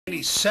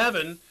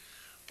'87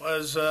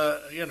 was,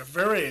 again, a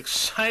very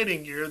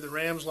exciting year. The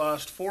Rams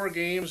lost 4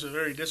 games, a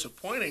very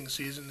disappointing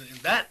season in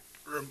that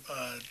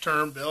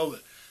term, Bill.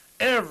 But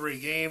every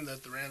game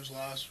that the Rams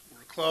lost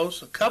were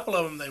close. A couple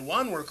of them they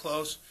won were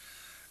close.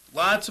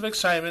 Lots of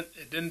excitement.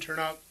 It didn't turn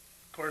out,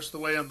 of course, the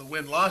way on the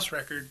win-loss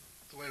record,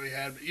 the way we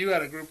had. But you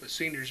had a group of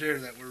seniors here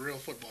that were real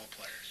football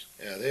players.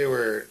 Yeah, they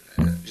were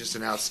just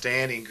an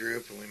outstanding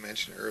group, and we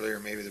mentioned earlier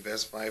maybe the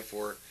best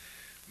 5-4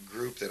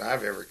 group that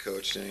I've ever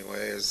coached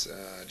anyway. Is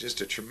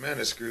just a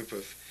tremendous group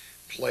of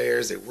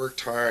players. They worked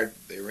hard.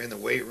 They were in the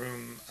weight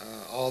room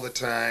all the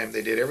time.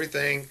 They did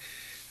everything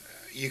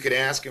you could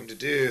ask them to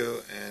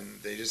do, and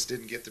they just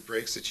didn't get the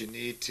breaks that you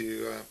need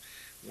to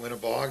win a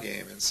ball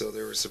game. And so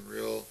there were some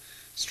real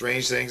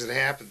strange things that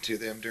happened to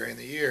them during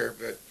the year,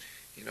 but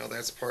you know,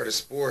 that's part of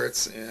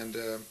sports. And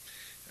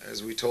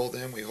as we told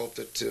them, we hope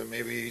that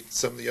maybe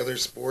some of the other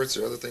sports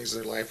or other things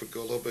in their life would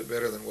go a little bit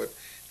better than what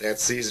that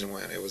season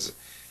went. It was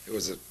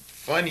a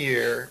fun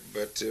year,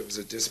 but it was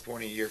a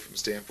disappointing year from the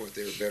standpoint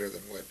they were better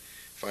than what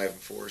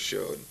 5-4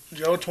 showed.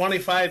 Joe,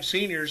 25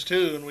 seniors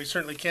too, and we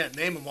certainly can't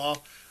name them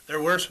all. There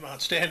were some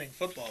outstanding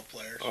football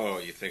players. Oh,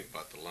 you think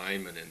about the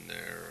linemen in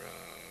there.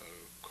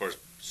 Of course,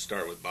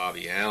 start with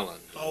Bobby Allen.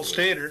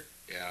 All-Stater.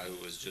 Yeah,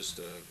 who was just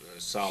a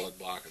solid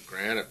block of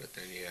granite. But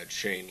then you had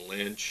Shane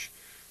Lynch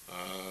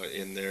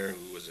in there,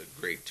 who was a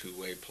great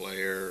two-way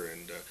player,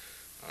 and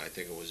I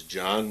think it was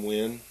John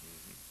Wynn.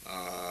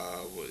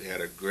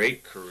 Had a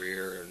great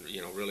career and,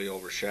 you know, really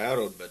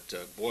overshadowed, but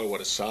boy,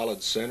 what a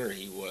solid center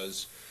he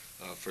was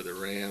for the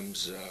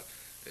Rams.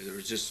 There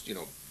was just, you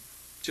know,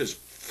 just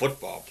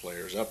football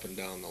players up and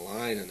down the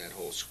line in that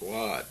whole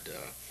squad.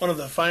 One of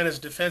the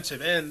finest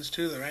defensive ends,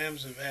 too, the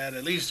Rams have had,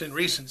 at least in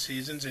recent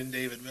seasons, in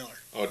David Miller.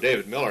 Oh,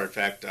 David Miller. In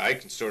fact, I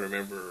can still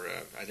remember,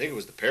 I think it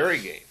was the Perry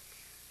game.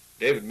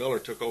 David Miller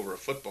took over a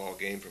football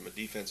game from a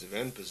defensive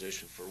end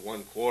position for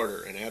 1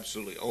 quarter and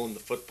absolutely owned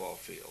the football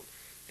field.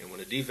 And when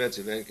a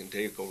defensive end can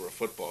take over a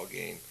football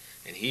game,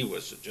 and he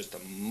was just a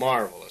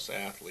marvelous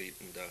athlete,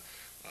 and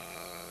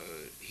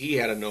he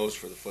had a nose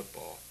for the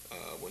football.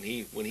 When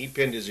he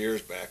pinned his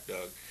ears back,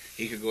 Doug,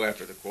 he could go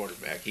after the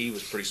quarterback. He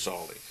was pretty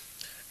solid.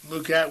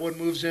 Luke Atwood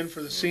moves in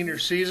for the senior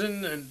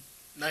season, and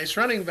nice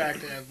running back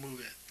to have move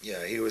in.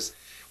 Yeah, he was.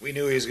 We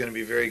knew he was going to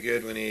be very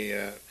good when he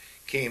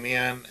came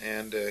in,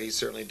 and he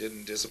certainly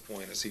didn't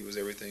disappoint us. He was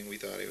everything we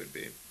thought he would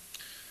be.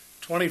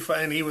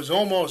 25, and he was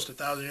almost a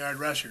 1,000-yard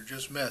rusher,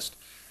 just missed.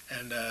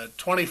 And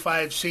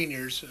 25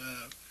 seniors.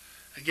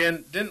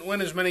 Again, didn't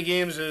win as many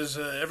games as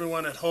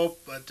everyone had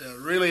hoped, but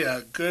really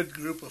a good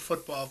group of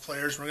football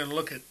players. We're going to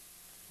look at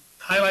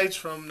highlights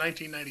from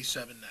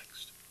 1997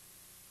 next.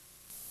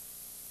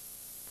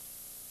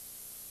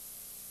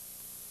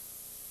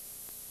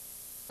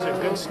 It's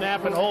a good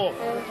snap and hold.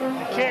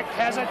 The kick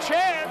has a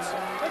chance.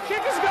 The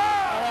kick is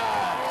gone.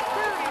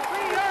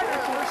 33-yarder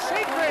for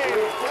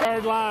Seagrave.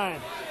 Third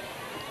line.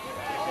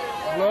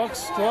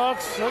 Looks,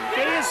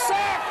 getting a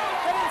sack.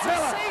 It's a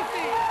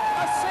safety!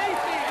 A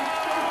safety!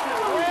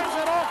 Rams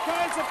had all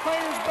kinds of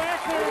players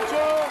back there,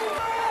 Joe.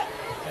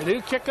 They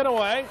do kick it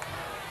away.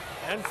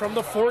 And from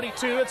the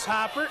 42, it's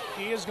Hopper.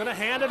 He is going to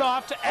hand it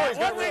off to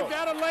Atwood. They've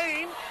got a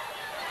lane.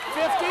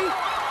 50,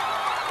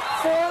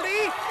 40,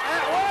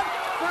 Atwood,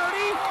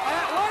 30,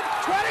 Atwood,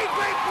 20.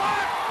 Great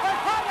block by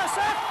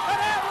Pavlicek, and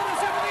Atwood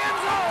is into the end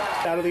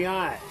zone. Out of the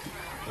eye.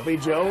 It'll be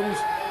Jones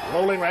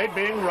rolling right,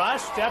 being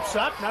rushed, steps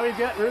up. Now he's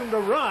got room to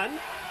run.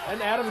 And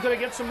Adams going to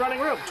get some running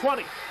room.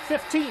 20,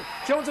 15,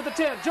 Jones at the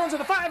 10, Jones at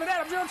the 5, and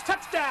Adam Jones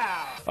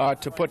touchdown.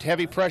 To put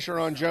heavy pressure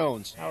on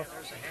Jones. Now,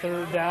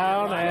 3rd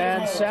down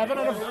and 7,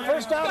 and a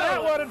first down.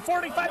 Atwood and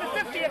 45 and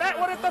 50, and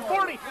Atwood at the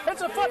 40.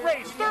 It's a foot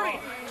race. 30,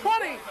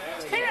 20,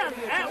 10,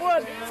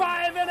 Atwood,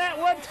 5, and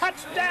Atwood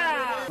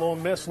touchdown.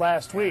 Lone miss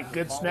last week.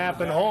 Good snap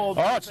and hold.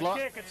 Oh, it's long.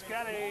 It's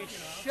got a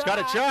shot. It's got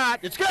a shot.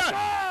 It's good.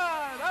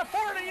 A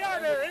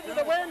 40-yarder into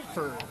the wind.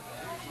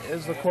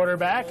 Is the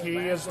quarterback. He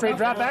is straight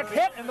drop back,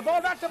 hit, and the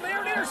ball knocked up there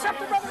and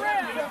intercepted by the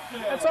Rams.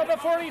 It's on the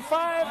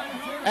 45,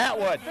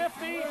 Atwood.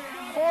 50,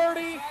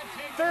 40,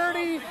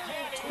 30,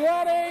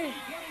 20.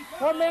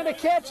 One man to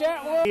catch,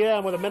 Atwood. Yeah,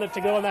 with a minute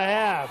to go in the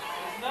half.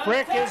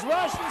 Brick is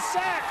rushed and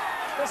sacked.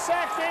 The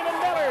sack, David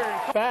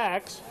Miller.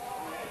 Backs.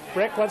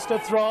 Brick wants to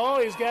throw.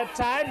 He's got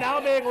time.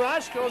 Now being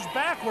rushed. Goes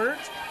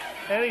backwards.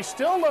 And he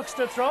still looks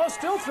to throw,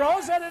 still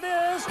throws, and it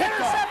is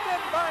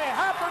intercepted by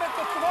Hopper at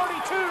the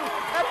 42,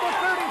 at the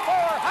 34,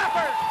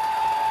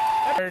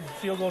 Hopper. Third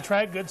field goal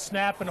try, good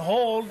snap and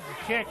hold.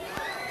 The kick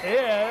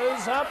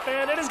is up,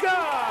 and it is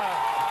gone.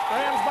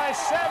 Rams by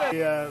 7.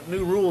 The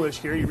new rule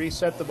this year, you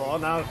reset the ball,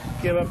 now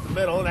give up the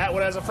middle, and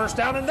Atwood has a first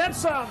down, and then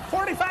some.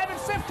 45 and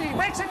 50,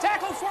 breaks a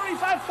tackle,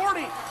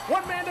 45-40.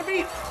 One man to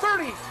beat,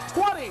 30,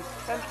 20,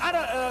 and out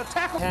of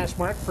tackle. Hash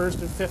mark,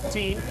 1st and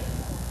 15.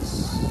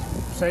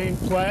 Same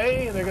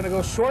play, and they're going to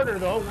go shorter,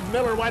 though.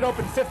 Miller wide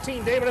open,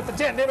 15. David at the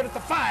 10, David at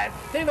the 5.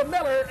 David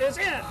Miller is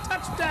in.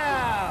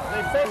 Touchdown.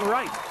 They fade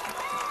right.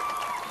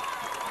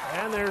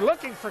 And they're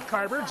looking for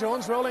Carver.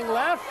 Jones rolling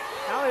left.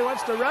 Now he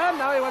wants to run.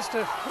 Now he wants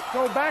to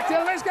go back the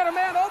other way. He's got a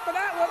man open.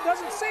 That one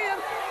doesn't see him.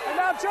 And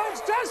now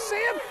Jones does see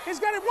him. He's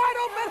got him wide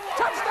open.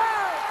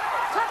 Touchdown!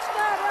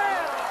 Touchdown,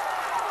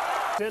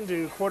 Rams!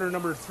 Into quarter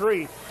number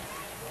 3.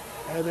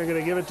 And they're going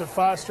to give it to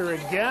Foster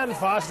again.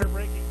 Foster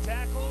breaking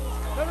tackles.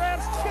 The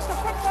Rams get the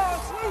football.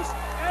 It's loose.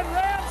 And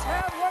Rams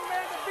have one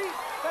man to beat.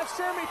 That's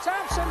Jeremy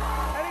Thompson.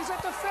 And he's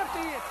at the 50.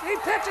 He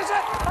pitches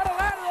it on a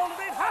lateral to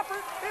Dave Hopper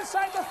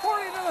inside the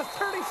 40 to the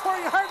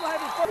 34-yard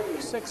line.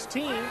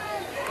 16.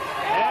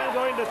 And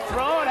going to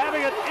throw and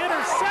having it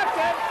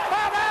intercepted.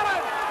 Bob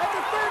Allen at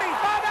the 30.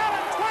 Bob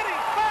Allen 20.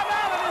 Bob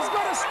Allen is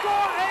going to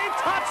score a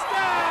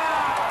touchdown.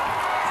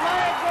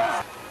 Flag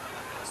goes.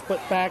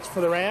 Split backs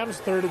for the Rams.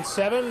 3rd and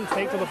 7.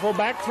 Fake to the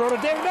fullback. Throw to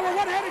David Miller.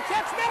 One-handed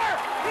catch. Miller.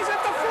 He's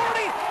at the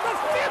 40. The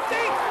 50.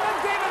 And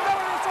David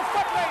Miller. It's a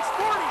foot race.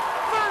 40,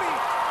 30,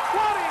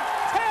 20,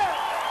 10,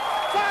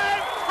 5.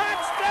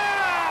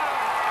 Touchdown.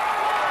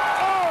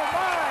 Oh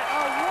my.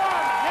 A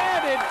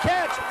one-handed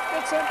catch.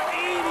 It's an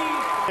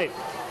 80.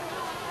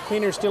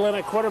 Cleaner still in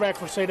at quarterback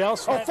for St.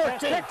 El's. Oh, 14.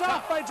 Picked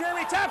off by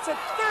Jeremy Thompson.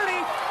 30,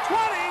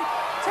 20,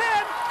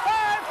 10,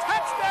 5.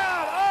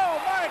 Touchdown.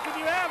 Oh my. Could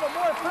you have a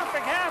more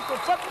perfect half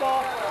of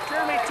football?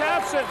 Jeremy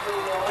Thompson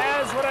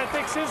has what I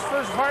think is his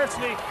first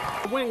varsity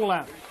wing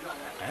left.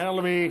 And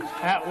it'll be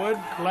Atwood,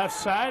 left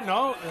side.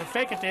 No,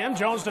 fake it to him.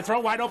 Jones to throw,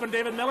 wide open.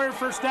 David Miller,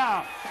 first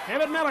down.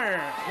 David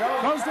Miller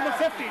goes to the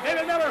 50.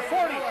 David Miller,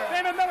 40.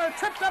 David Miller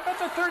tripped up at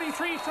the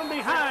 33 from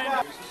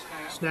behind.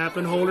 Snap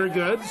and holder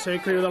good. Say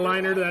clear of the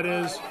liner. That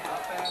is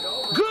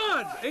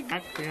good.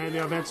 Behind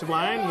the offensive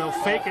line. They'll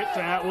fake it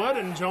to Atwood,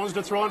 and Jones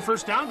to throw on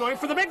first down. Going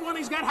for the big one.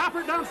 He's got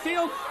Hopper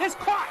downfield. It's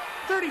caught.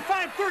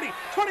 35-30,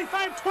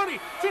 25-20,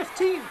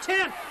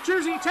 15-10.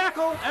 Jersey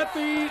tackle at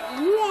the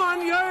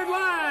 1-yard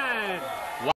line.